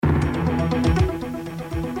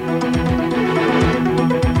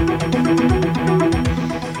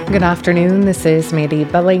Good afternoon, this is Mandy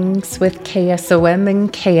Billings with KSOM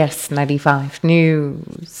and KS95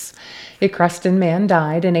 News. A Creston man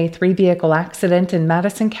died in a three-vehicle accident in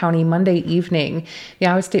Madison County Monday evening. The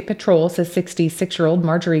Iowa State Patrol says 66-year-old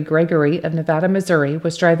Marjorie Gregory of Nevada, Missouri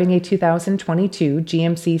was driving a 2022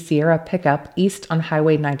 GMC Sierra pickup east on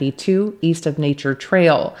Highway 92, east of Nature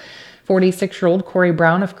Trail. 46-year-old Corey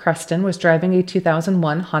Brown of Creston was driving a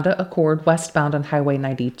 2001 Honda Accord westbound on Highway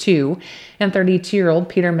 92, and 32-year-old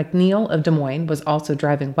Peter McNeil of Des Moines was also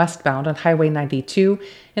driving westbound on Highway 92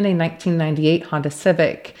 in a 1998 Honda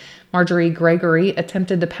Civic. Marjorie Gregory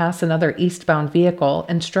attempted to pass another eastbound vehicle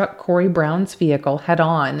and struck Corey Brown's vehicle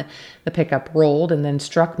head-on. The pickup rolled and then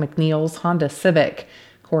struck McNeil's Honda Civic.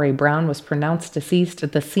 Corey Brown was pronounced deceased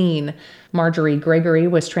at the scene. Marjorie Gregory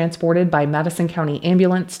was transported by Madison County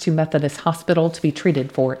Ambulance to Methodist Hospital to be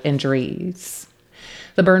treated for injuries.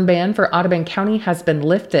 The burn ban for Audubon County has been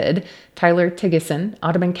lifted. Tyler Tiggeson,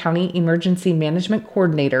 Audubon County Emergency Management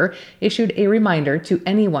Coordinator, issued a reminder to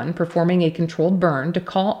anyone performing a controlled burn to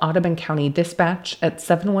call Audubon County Dispatch at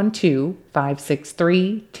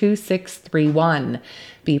 712-563-2631.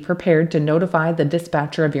 Be prepared to notify the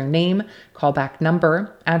dispatcher of your name, callback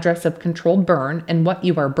number, address of controlled burn, and what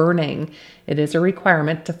you are burning. It is a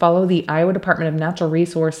requirement to follow the Iowa Department of Natural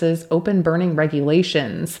Resources open burning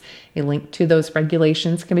regulations. A link to those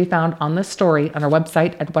regulations can be found on the story on our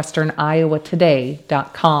website at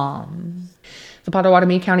westerniowatoday.com. The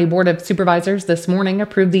Potawatomi County Board of Supervisors this morning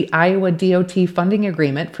approved the Iowa DOT funding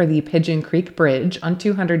agreement for the Pigeon Creek Bridge on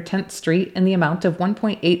 210th Street in the amount of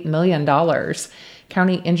 $1.8 million.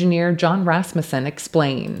 County Engineer John Rasmussen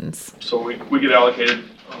explains. So we get allocated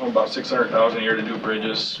about $600,000 a year to do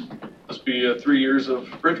bridges. This will be 3 years of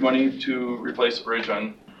bridge money to replace the bridge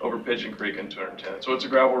over Pigeon Creek in 210. So it's a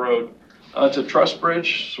gravel road. It's a truss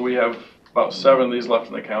bridge, so we have about 7 of these left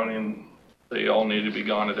in the county, and they all needed to be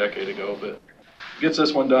gone a decade ago, but gets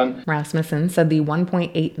this one done. Rasmussen said the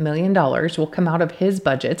 $1.8 million will come out of his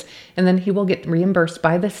budget, and then he will get reimbursed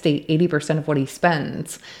by the state 80% of what he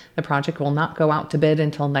spends. The project will not go out to bid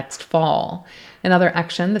until next fall. In other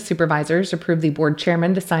action, the supervisors approved the board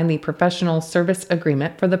chairman to sign the professional service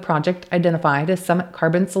agreement for the project identified as Summit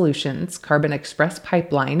Carbon Solutions Carbon Express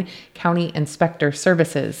Pipeline County Inspector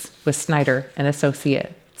Services with Snyder and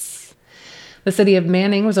Associates. The city of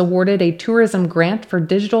Manning was awarded a tourism grant for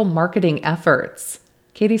digital marketing efforts.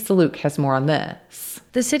 Katie Saluk has more on this.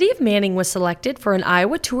 The city of Manning was selected for an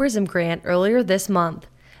Iowa tourism grant earlier this month.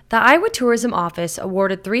 The Iowa Tourism Office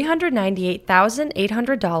awarded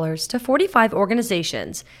 $398,800 to 45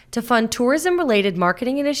 organizations to fund tourism-related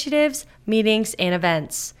marketing initiatives, meetings, and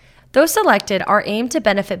events. Those selected are aimed to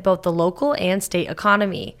benefit both the local and state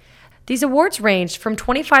economy. These awards ranged from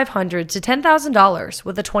 $2,500 to $10,000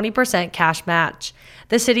 with a 20% cash match.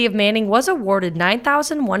 The city of Manning was awarded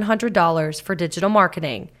 $9,100 for digital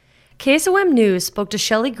marketing. KSOM News spoke to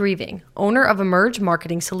Shelley Grieving, owner of Emerge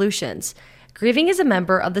Marketing Solutions. Grieving is a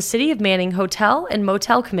member of the City of Manning Hotel and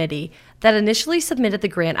Motel Committee that initially submitted the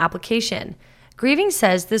grant application. Grieving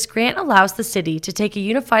says this grant allows the city to take a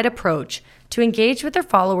unified approach to engage with their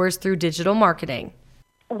followers through digital marketing.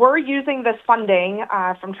 We're using this funding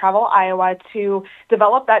from Travel Iowa to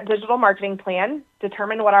develop that digital marketing plan,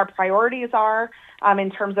 determine what our priorities are in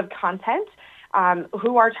terms of content,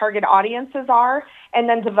 who our target audiences are, and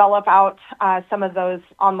then develop out some of those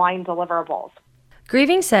online deliverables.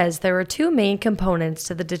 Grieving says there are 2 main components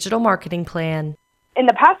to the digital marketing plan. In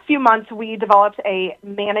the past few months, we developed a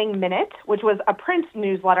Manning Minute, which was a print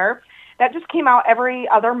newsletter that just came out every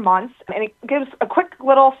other month, and it gives a quick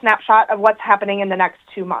little snapshot of what's happening in the next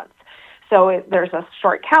 2 months. So there's a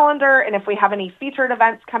short calendar, and if we have any featured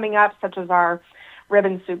events coming up, such as our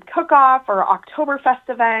Ribbon Soup Cook-Off or Oktoberfest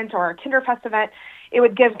event or our Kinderfest event, it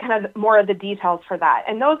would give kind of more of the details for that.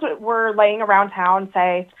 And those we're laying around town,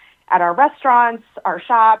 say, at our restaurants, our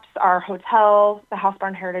shops, our hotel, the House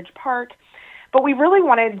Barn Heritage Park. But we really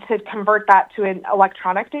wanted to convert that to an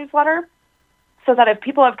electronic newsletter, so that if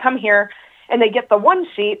people have come here and they get the one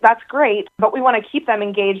sheet, that's great, but we want to keep them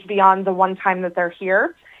engaged beyond the one time that they're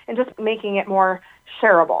here and just making it more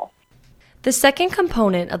shareable. The second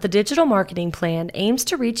component of the digital marketing plan aims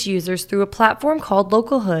to reach users through a platform called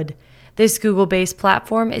Localhood. This Google-based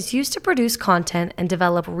platform is used to produce content and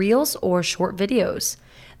develop reels or short videos.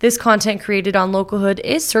 This content created on Localhood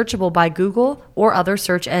is searchable by Google or other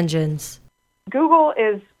search engines. Google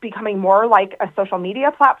is becoming more like a social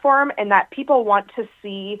media platform in that people want to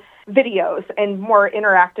see videos and more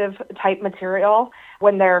interactive type material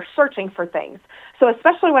when they're searching for things. So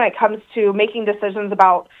especially when it comes to making decisions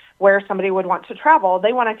about where somebody would want to travel,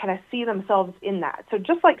 they want to kind of see themselves in that. So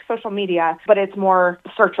just like social media, but it's more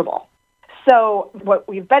searchable. So what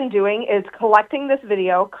we've been doing is collecting this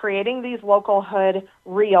video, creating these local hood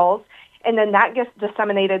reels, and then that gets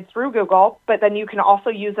disseminated through Google, but then you can also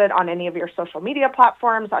use it on any of your social media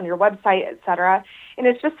platforms, on your website, etc. And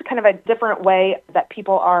it's just kind of a different way that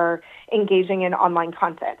people are engaging in online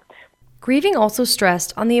content. Grieving also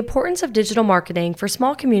stressed on the importance of digital marketing for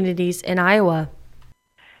small communities in Iowa.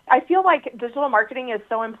 I feel like digital marketing is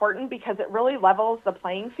so important because it really levels the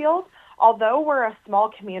playing field. Although we're a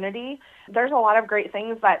small community, there's a lot of great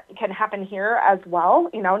things that can happen here as well,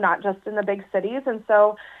 not just in the big cities. And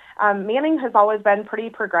so Manning has always been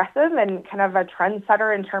pretty progressive and kind of a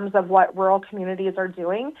trendsetter in terms of what rural communities are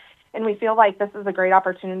doing. And we feel like this is a great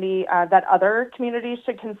opportunity that other communities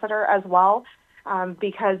should consider as well,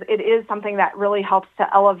 because it is something that really helps to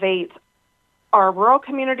elevate our rural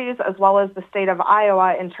communities as well as the state of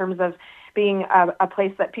Iowa in terms of being a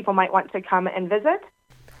place that people might want to come and visit.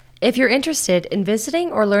 If you're interested in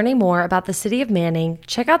visiting or learning more about the city of Manning,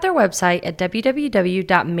 check out their website at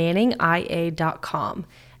www.manningia.com.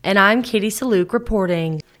 And I'm Katie Saluk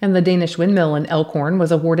reporting. And the Danish Windmill in Elkhorn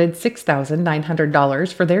was awarded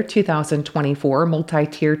 $6,900 for their 2024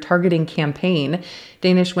 multi-tier targeting campaign.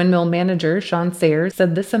 Danish Windmill manager Sean Sayers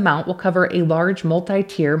said this amount will cover a large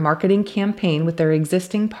multi-tier marketing campaign with their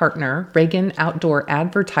existing partner, Reagan Outdoor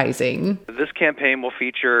Advertising. This campaign will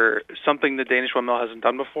feature something the Danish Windmill hasn't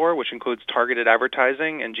done before, which includes targeted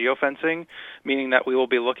advertising and geofencing, meaning that we will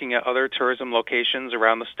be looking at other tourism locations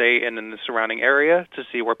around the state and in the surrounding area to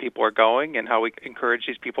see where people are going and how we encourage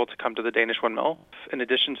these people to come to the Danish Windmill. In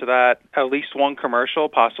addition to that, at least one commercial,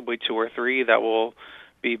 possibly two or three, that will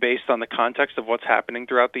be based on the context of what's happening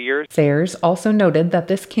throughout the year. Sayers also noted that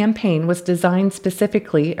this campaign was designed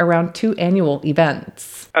specifically around 2 annual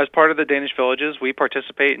events. As part of the Danish Villages, we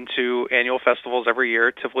participate in 2 annual festivals every year,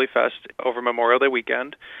 Tivoli Fest over Memorial Day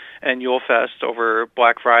weekend and Yule Fest over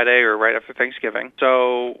Black Friday or right after Thanksgiving.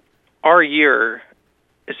 So our year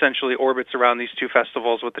essentially orbits around these 2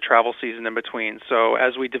 festivals with the travel season in between. So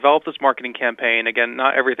as we develop this marketing campaign, again,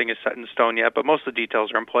 not everything is set in stone yet, but most of the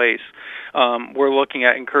details are in place. We're looking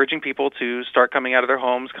at encouraging people to start coming out of their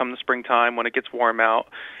homes come the springtime when it gets warm out,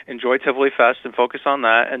 enjoy Tivoli Fest and focus on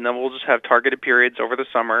that, and then we'll just have targeted periods over the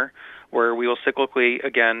summer where we will cyclically,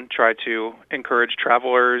 again, try to encourage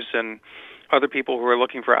travelers and other people who are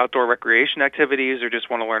looking for outdoor recreation activities or just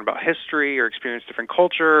want to learn about history or experience different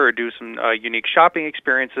culture or do some unique shopping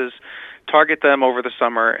experiences, target them over the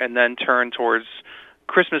summer, and then turn towards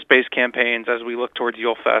Christmas-based campaigns as we look towards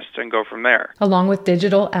Yule Fest and go from there. Along with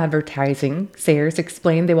digital advertising, Sayers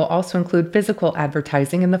explained they will also include physical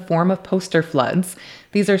advertising in the form of poster floods.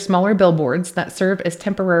 These are smaller billboards that serve as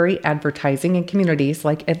temporary advertising in communities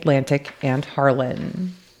like Atlantic and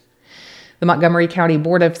Harlan. The Montgomery County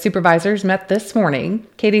Board of Supervisors met this morning.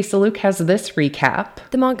 Katie Saluk has this recap.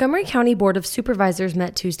 The Montgomery County Board of Supervisors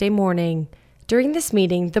met Tuesday morning. During this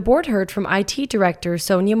meeting, the board heard from IT Director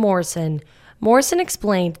Sonia Morrison. Morrison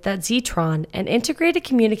explained that Zetron, an integrated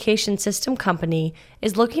communication system company,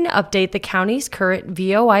 is looking to update the county's current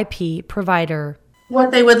VoIP provider. What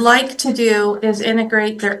they would like to do is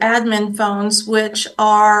integrate their admin phones, which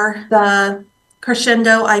are the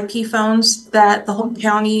Crescendo IP phones that the whole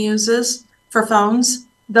county uses for phones.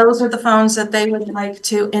 Those are the phones that they would like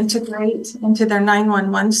to integrate into their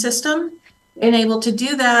 911 system. And able to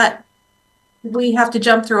do that, we have to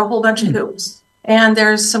jump through a whole bunch of hoops, and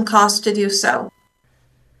there's some cost to do so.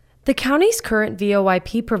 The county's current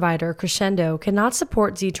VoIP provider, Crescendo, cannot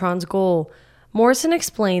support Zetron's goal. Morrison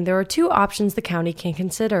explained there are 2 options the county can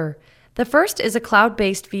consider. The first is a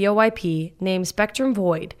cloud-based VoIP named Spectrum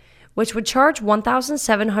Void, which would charge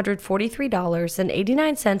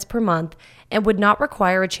 $1,743.89 per month and would not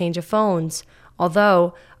require a change of phones,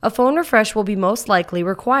 although a phone refresh will be most likely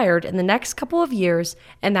required in the next couple of years,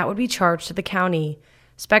 and that would be charged to the county.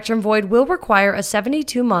 Spectrum Void will require a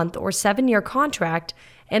 72-month or 7-year contract,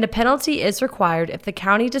 and a penalty is required if the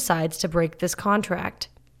county decides to break this contract.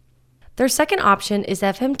 Their second option is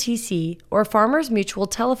FMTC, or Farmers Mutual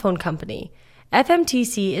Telephone Company.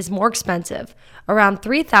 FMTC is more expensive, around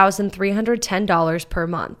 $3,310 per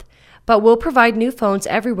month, but will provide new phones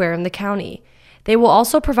everywhere in the county. They will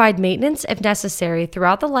also provide maintenance if necessary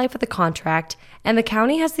throughout the life of the contract, and the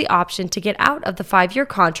county has the option to get out of the 5-year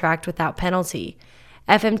contract without penalty.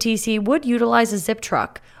 FMTC would utilize a zip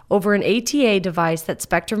truck over an ATA device that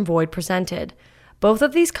Spectrum Void presented. Both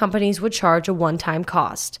of these companies would charge a one-time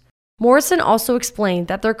cost. Morrison also explained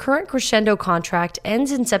that their current Crescendo contract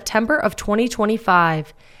ends in September of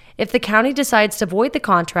 2025. If the county decides to void the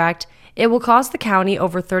contract, it will cost the county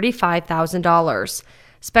over $35,000.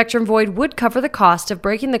 Spectrum Void would cover the cost of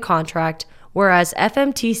breaking the contract, whereas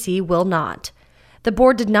FMTC will not. The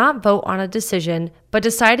board did not vote on a decision, but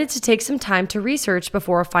decided to take some time to research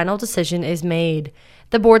before a final decision is made.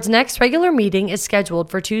 The board's next regular meeting is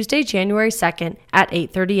scheduled for Tuesday, January 2nd at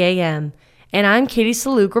 8:30 a.m. And I'm Katie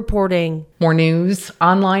Saluk reporting. More news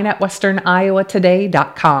online at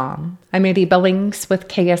westerniowatoday.com. I'm Mandy Billings with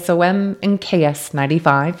KSOM and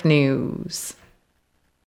KS95 News.